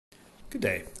Good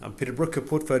day, I'm Peter Brooker,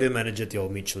 Portfolio Manager at the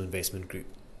Old Mutual Investment Group.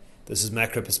 This is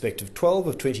Macro Perspective 12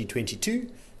 of 2022.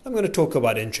 I'm going to talk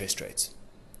about interest rates.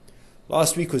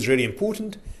 Last week was really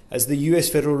important as the US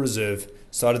Federal Reserve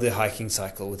started their hiking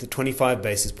cycle with a 25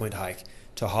 basis point hike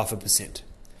to 0.5%.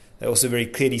 They also very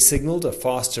clearly signaled a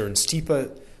faster and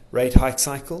steeper rate hike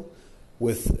cycle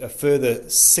with a further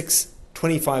 6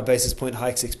 25 basis point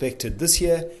hikes expected this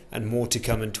year and more to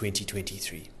come in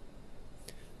 2023.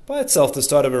 By itself, the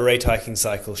start of a rate hiking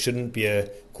cycle shouldn't be a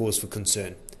cause for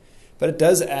concern, but it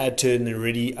does add to an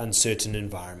already uncertain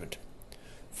environment.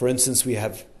 For instance, we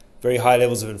have very high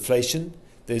levels of inflation,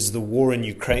 there's the war in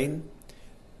Ukraine,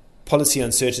 policy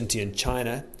uncertainty in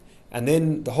China, and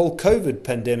then the whole COVID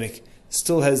pandemic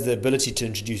still has the ability to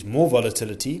introduce more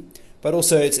volatility, but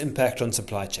also its impact on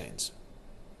supply chains.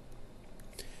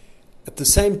 At the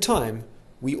same time,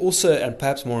 we also, and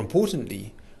perhaps more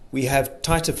importantly, we have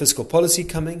tighter fiscal policy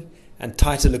coming and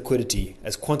tighter liquidity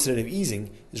as quantitative easing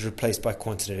is replaced by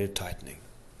quantitative tightening.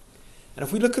 And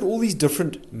if we look at all these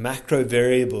different macro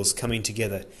variables coming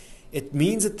together, it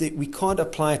means that we can't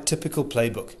apply a typical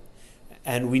playbook,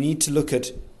 and we need to look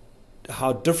at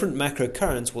how different macro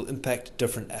currents will impact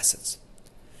different assets.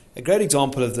 A great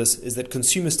example of this is that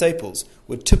consumer staples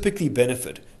would typically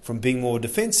benefit from being more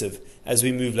defensive as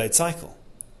we move late cycle.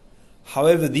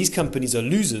 However, these companies are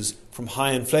losers from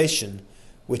high inflation,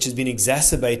 which has been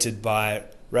exacerbated by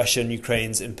Russia and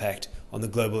Ukraine's impact on the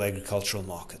global agricultural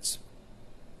markets.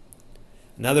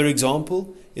 Another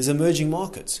example is emerging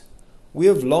markets. We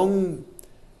have long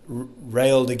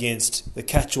railed against the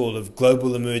catch-all of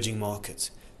global emerging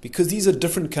markets because these are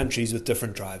different countries with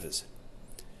different drivers.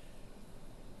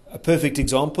 A perfect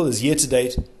example is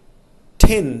year-to-date,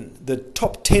 the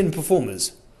top 10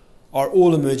 performers are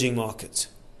all emerging markets,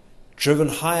 driven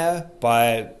higher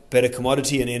by better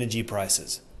commodity and energy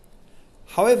prices.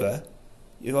 However,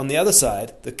 on the other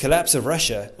side, the collapse of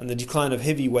Russia and the decline of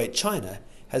heavyweight China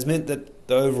has meant that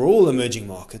the overall emerging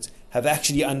markets have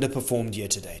actually underperformed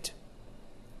year-to-date.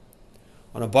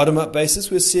 On a bottom-up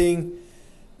basis, we're seeing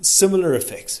similar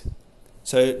effects.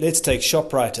 So let's take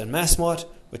Shoprite and Massmart,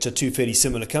 which are two fairly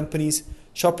similar companies.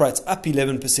 Shoprite's up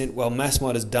 11%, while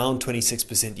Massmart is down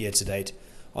 26% year-to-date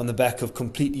on the back of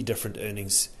completely different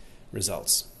earnings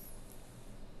results.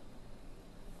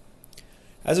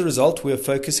 As a result, we are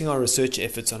focusing our research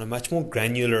efforts on a much more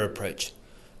granular approach,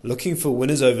 looking for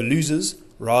winners over losers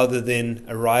rather than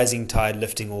a rising tide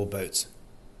lifting all boats.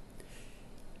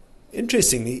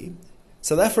 Interestingly,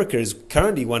 South Africa is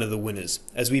currently one of the winners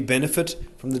as we benefit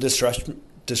from the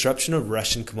disruption of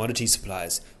Russian commodity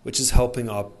supplies, which is helping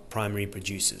our primary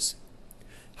producers.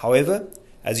 However,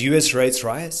 as US rates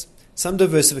rise, some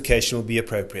diversification will be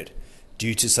appropriate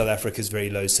due to South Africa's very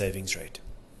low savings rate.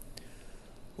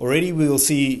 Already we will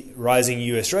see rising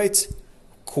US rates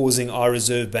causing our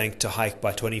Reserve Bank to hike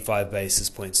by 25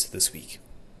 basis points this week.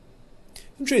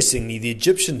 Interestingly, the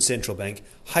Egyptian Central Bank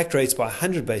hiked rates by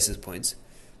 100 basis points.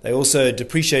 They also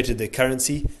depreciated their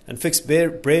currency and fixed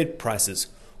bread prices,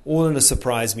 all in a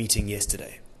surprise meeting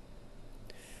yesterday.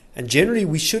 And generally,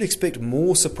 we should expect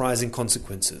more surprising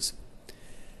consequences,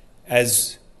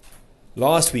 as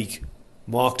last week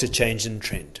marked a change in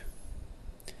trend.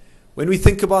 When we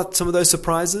think about some of those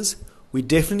surprises, we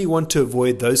definitely want to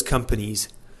avoid those companies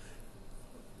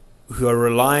who are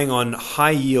relying on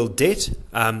high yield debt,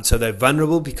 so they're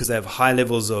vulnerable because they have high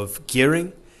levels of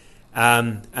gearing,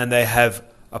 and they have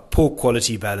a poor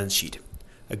quality balance sheet.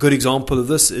 A good example of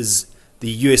this is the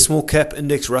US Small Cap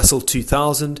Index Russell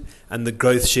 2000, and the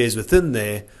growth shares within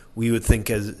there we would think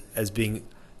as being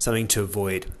something to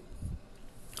avoid.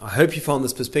 I hope you found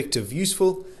this perspective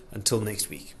useful. Until next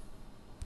week.